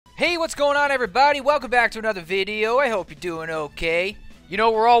Hey, what's going on, everybody? Welcome back to another video. I hope you're doing okay. You know,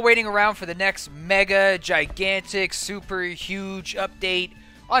 we're all waiting around for the next mega, gigantic, super huge update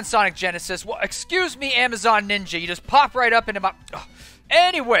on Sonic Genesis. Well, excuse me, Amazon Ninja. You just pop right up into my... Ugh.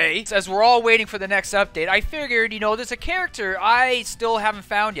 Anyway, as we're all waiting for the next update, I figured, you know, there's a character I still haven't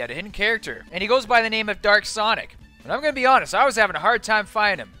found yet, a hidden character. And he goes by the name of Dark Sonic. And I'm going to be honest, I was having a hard time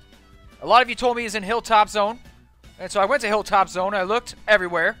finding him. A lot of you told me he's in Hilltop Zone. And so I went to Hilltop Zone, I looked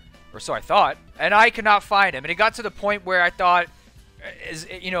everywhere, or so I thought, and I could not find him. And it got to the point where I thought,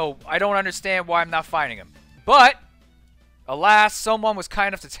 I don't understand why I'm not finding him. But, alas, someone was kind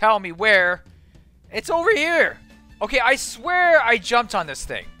enough to tell me where. It's over here. Okay, I swear I jumped on this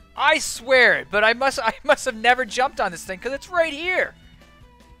thing. I swear it, but I must have never jumped on this thing because it's right here.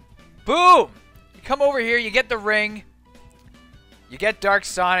 Boom! You come over here, you get the ring, you get Dark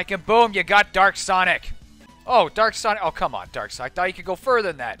Sonic, and boom, you got Dark Sonic. Oh, Dark Sonic. Oh, come on, Dark Sonic. I thought you could go further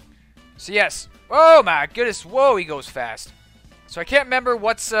than that. So, yes. Oh, my goodness. Whoa, he goes fast. So, I can't remember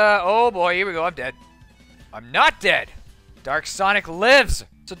what's... oh, boy. Here we go. I'm dead. I'm not dead. Dark Sonic lives.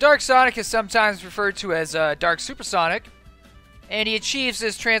 So, Dark Sonic is sometimes referred to as Dark Supersonic. And he achieves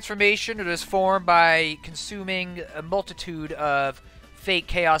his transformation to this form by consuming a multitude of fake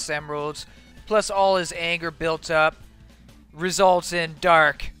Chaos Emeralds. Plus, all his anger built up results in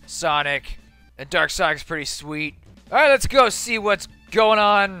Dark Sonic. And Dark Sonic's pretty sweet. Alright, let's go see what's going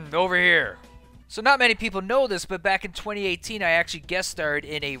on over here. So not many people know this, but back in 2018, I actually guest starred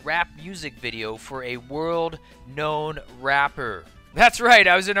in a rap music video for a world-known rapper. That's right,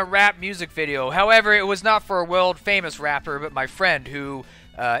 I was in a rap music video. However, it was not for a world-famous rapper, but my friend who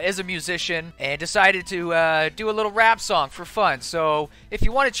is a musician and decided to do a little rap song for fun. So if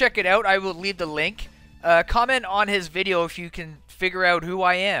you want to check it out, I will leave the link. Comment on his video if you can figure out who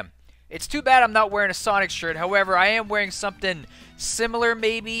I am. It's too bad I'm not wearing a Sonic shirt. However, I am wearing something similar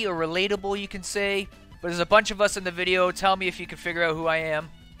maybe, or relatable you can say. But there's a bunch of us in the video. Tell me if you can figure out who I am.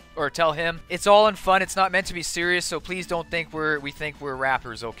 Or tell him. It's all in fun. It's not meant to be serious, so please don't think we think we're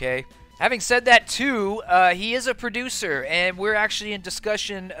rappers, okay? Having said that too, he is a producer, and we're actually in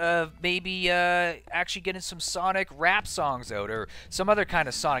discussion of maybe actually getting some Sonic rap songs out, or some other kind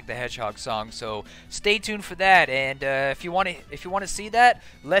of Sonic the Hedgehog song. So stay tuned for that. And if you want to see that,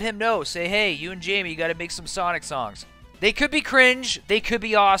 let him know. Say, hey, you and Jamie, you got to make some Sonic songs. They could be cringe, they could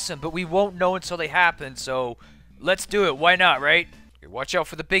be awesome, but we won't know until they happen. So let's do it. Why not, right? Okay, watch out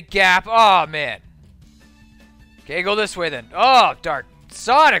for the big gap. Oh man. Okay, go this way then. Oh, Dark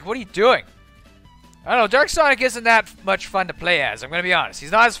Sonic, what are you doing? I don't know, Dark Sonic isn't that much fun to play as, I'm gonna be honest.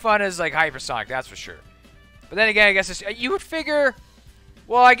 He's not as fun as, like, Hypersonic, that's for sure. But then again, I guess you would figure...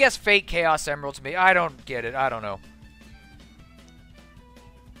 Well, I guess fake Chaos Emeralds me. I don't get it, I don't know.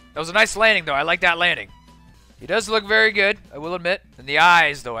 That was a nice landing, though. I like that landing. He does look very good, I will admit. And the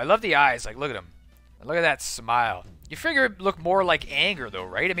eyes, though. I love the eyes. Like, look at him. And look at that smile. You figure it'd look more like anger, though,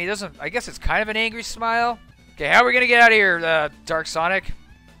 right? I mean, it doesn't... I guess it's kind of an angry smile. Okay, how are we going to get out of here, Dark Sonic?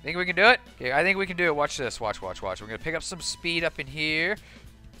 Think we can do it? Okay, I think we can do it. Watch this. Watch, watch, watch. We're going to pick up some speed up in here.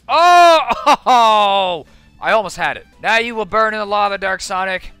 Oh! I almost had it. Now you will burn in the lava, Dark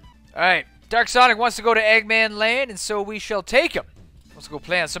Sonic. Alright. Dark Sonic wants to go to Eggman Land, and so we shall take him. Let's go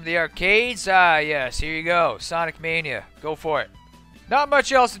play on some of the arcades. Ah, yes. Here you go. Sonic Mania. Go for it. Not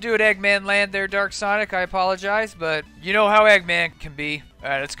much else to do at Eggman Land there, Dark Sonic. I apologize, but you know how Eggman can be.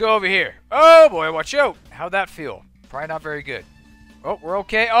 Alright, let's go over here. Oh, boy. Watch out. How'd that feel? Probably not very good. Oh, we're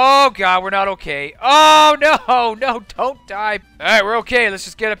okay. Oh, God, we're not okay. Oh, no. No, don't die. Alright, we're okay. Let's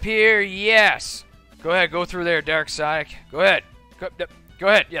just get up here. Yes. Go ahead. Go through there, Dark Sonic. Go ahead. Go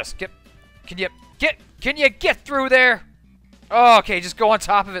ahead. Yes. Can you get through there? Oh, okay. Just go on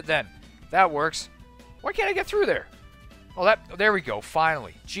top of it then. That works. Why can't I get through there? Oh, there we go.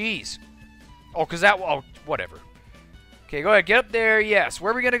 Finally. Jeez. Oh, because that... Oh, whatever. Okay, go ahead. Get up there. Yes.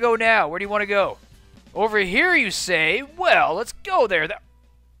 Where are we going to go now? Where do you want to go? Over here, you say? Well, let's go there.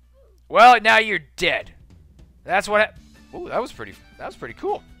 Well, now you're dead. That's what... Ooh, that was pretty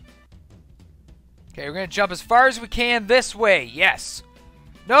cool. Okay, we're going to jump as far as we can this way. Yes.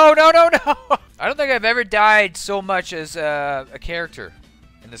 No, no, no, no. I don't think I've ever died so much as a character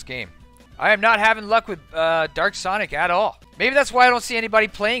in this game. I am not having luck with Dark Sonic at all. Maybe that's why I don't see anybody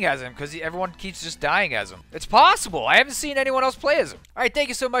playing as him, because everyone keeps just dying as him. It's possible. I haven't seen anyone else play as him. Alright, thank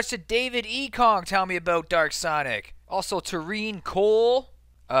you so much to David E. Kong telling me about Dark Sonic. Also, Tareen Cole,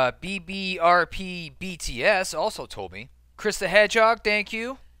 BBRP BTS also told me. Chris the Hedgehog, thank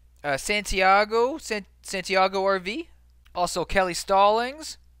you. Santiago RV. Also, Kelly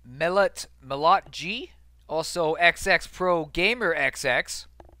Stallings. Melot G. Also, XX Pro Gamer XX.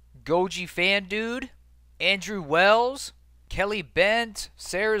 Goji Fan Dude, Andrew Wells, Kelly Bent.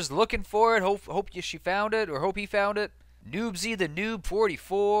 Sarah's looking for it. Hope she found it, or hope he found it. Noobsy the Noob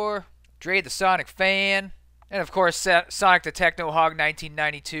 44. Dre the Sonic Fan. And of course, Sonic the Techno Hog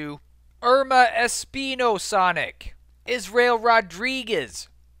 1992. Irma Espino Sonic. Israel Rodriguez.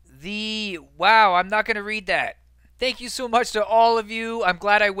 Wow, I'm not going to read that. Thank you so much to all of you. I'm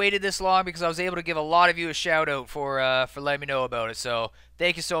glad I waited this long because I was able to give a lot of you a shout out for letting me know about it. So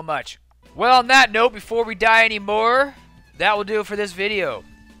thank you so much. Well, on that note, before we die anymore, that will do it for this video.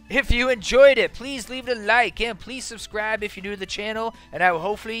 If you enjoyed it, please leave it a like and please subscribe if you're new to the channel. And I will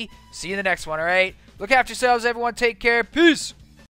hopefully see you in the next one, alright? Look after yourselves, everyone. Take care. Peace.